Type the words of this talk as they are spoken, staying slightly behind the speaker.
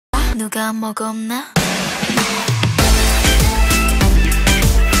누가 먹었나?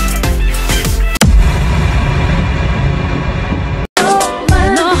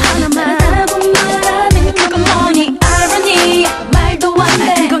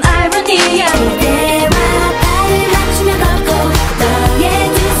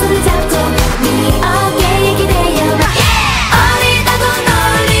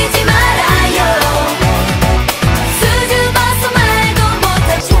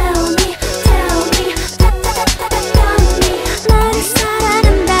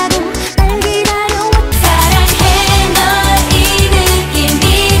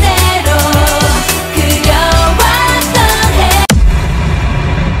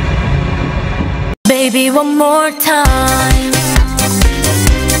 Baby, one more time.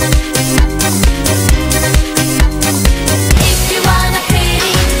 If you wanna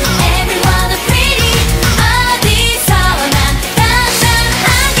pretty, everyone a pretty. 어디서나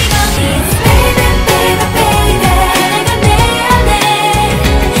단단하게 걷는 Baby, baby, baby. 내가 내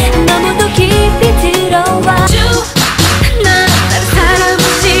안에 너무도 깊이 들어와 주. 난 다른 사람은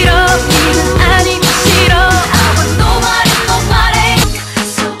싫어. 네가 아니면 싫어. I want nobody, nobody.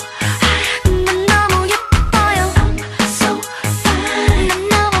 So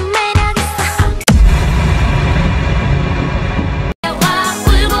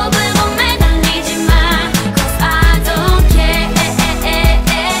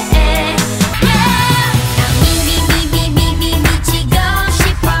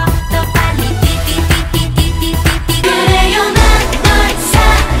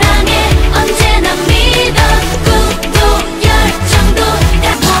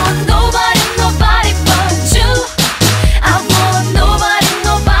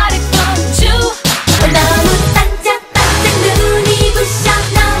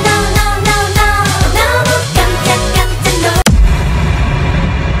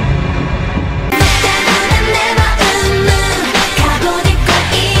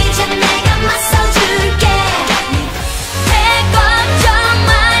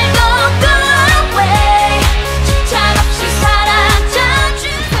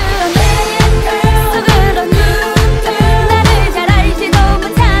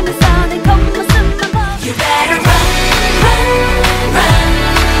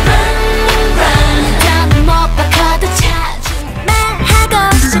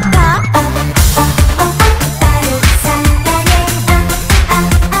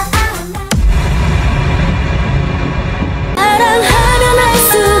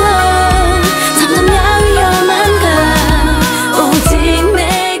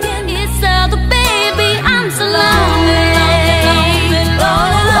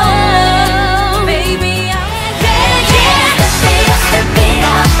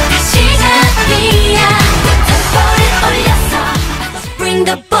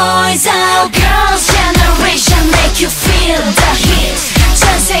the boys out, girls generation make you feel the heat.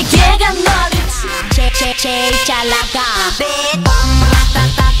 전 세계가 너를 제일 잘 나가.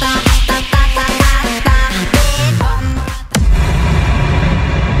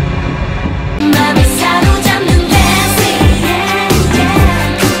 맘을 사로잡는 댄스,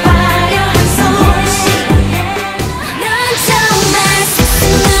 그 화려한 손짓. 넌 정말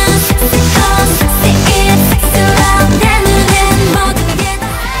섹스는 섹시고 섹시해 섹스러운 내 눈엔 모든 게 다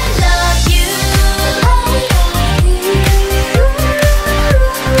I love you.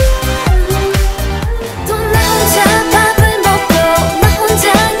 또 나 혼자 밥을 먹고 나 혼자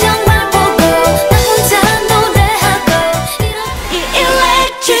영화 보고 나 혼자 노래하고 이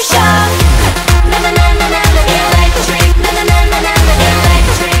electric shock.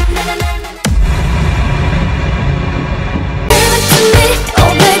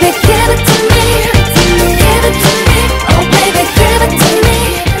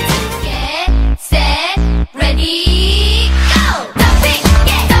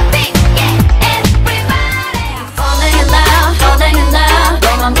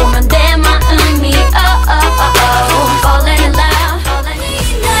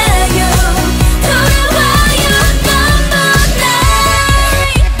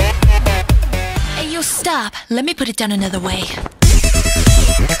 Stop. Let me put it down another way.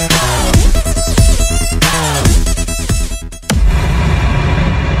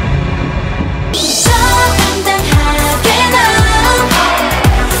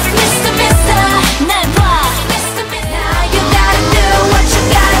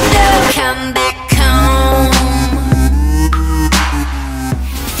 Come back home.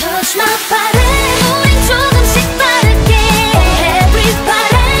 Touch my body. 우린 조금씩 빠르게.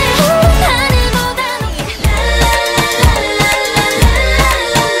 Everybody.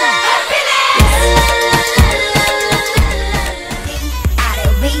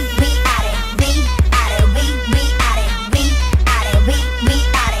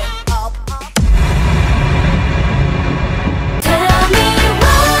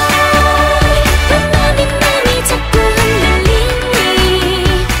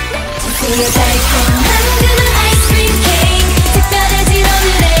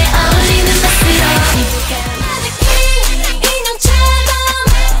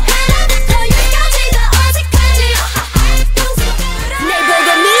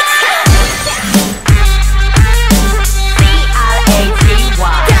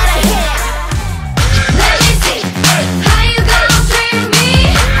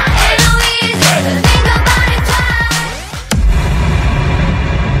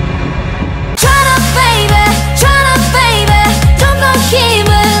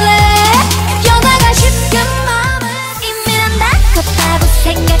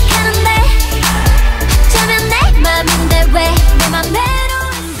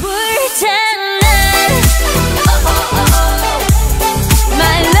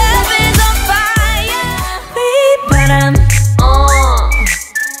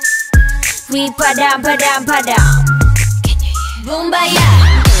 We padam padam padam. Bombaya.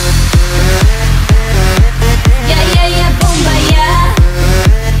 Yeah yeah yeah bombaya.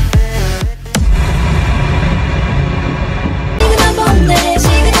 시그널 보내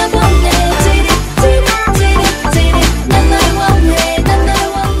시그널 보내 지릿 지릿 지릿 지릿 난 널 원해 난 널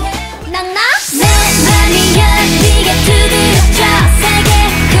원해 난 나 내 말이야 네가 두드려줘 세게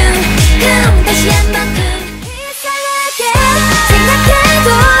쿵쿵 다시 한번 이상하게 생각해도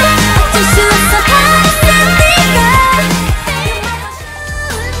어쩔 수 없어 하는 네가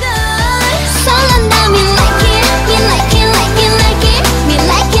설렌다 me like it me like it like it like it me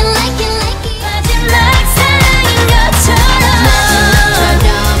like it like it like it 마지막 사랑인 것처럼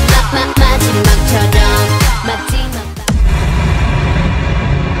마지막처럼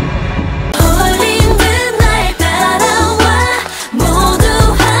홀리는 날 따라와 모두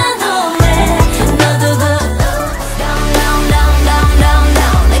환호해 너도 down down down down down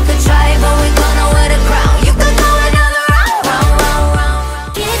down like a try but we gonna wear the crown you can go another round round round round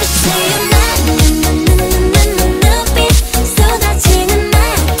기대치는 난 눈빛 쏟아지는 날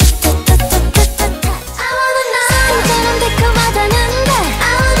I wanna know 진짜는 달콤하다는데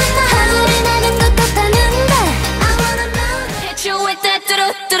I wanna know 하늘이 나는 것 같다는데 I wanna know hit you with that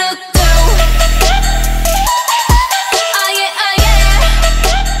뚜루뚜루뚜루 oh yeah oh yeah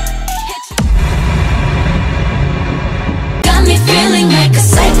hit you got me feeling like a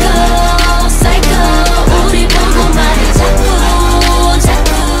psycho psycho 우리 보고 말해 자꾸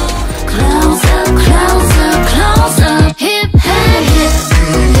자꾸 closer closer closer hip hop hip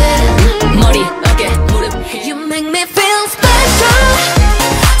머리 어깨 무릎 you make me feel special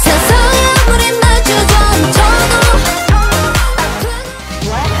세상에 아무리 날 주저앉혀도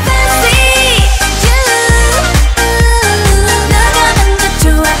fancy you 너가 먼저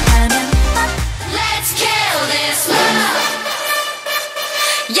좋아하면 let's kill this love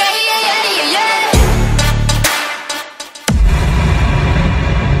yeah yeah yeah yeah yeah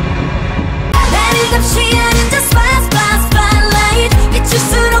나를 감시 않은 저 spotlight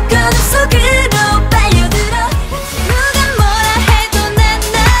비출수록 어둠 속으로 빨려들어 누가 뭐라 해도 난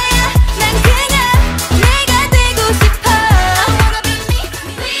나야 난 그냥 내가 되고 싶어 I wanna be me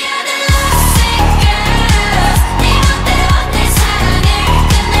we are the lovesick girls 네 멋대로 내 사랑을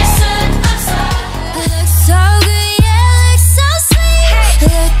끝낼 순 없어 look so good yeah look so sweet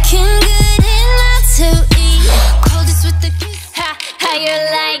looking good enough to eat cold is with the kiss how you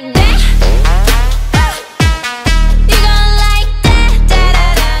like that you gon' like that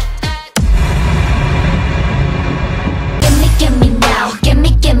Get me now get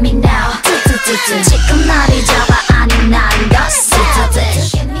me now 지금 나를 잡아 아니 난 더 스타들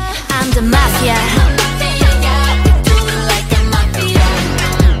I'm the mafia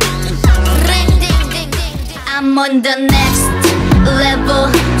I'm on the next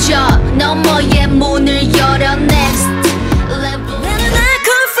level 저 너머의 문을 열어 next level 나는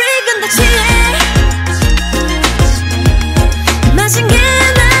alcohol free 근데 취해 마신 게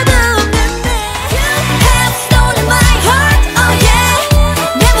나도 없는데 You have stolen my heart oh yeah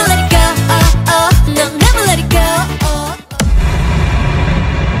Never let it go oh oh no never let it go oh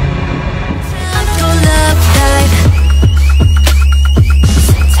I'm gon' love dive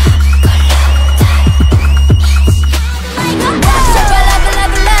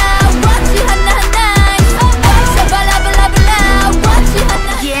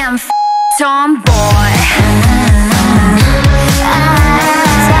Yeah, I'm tomboy.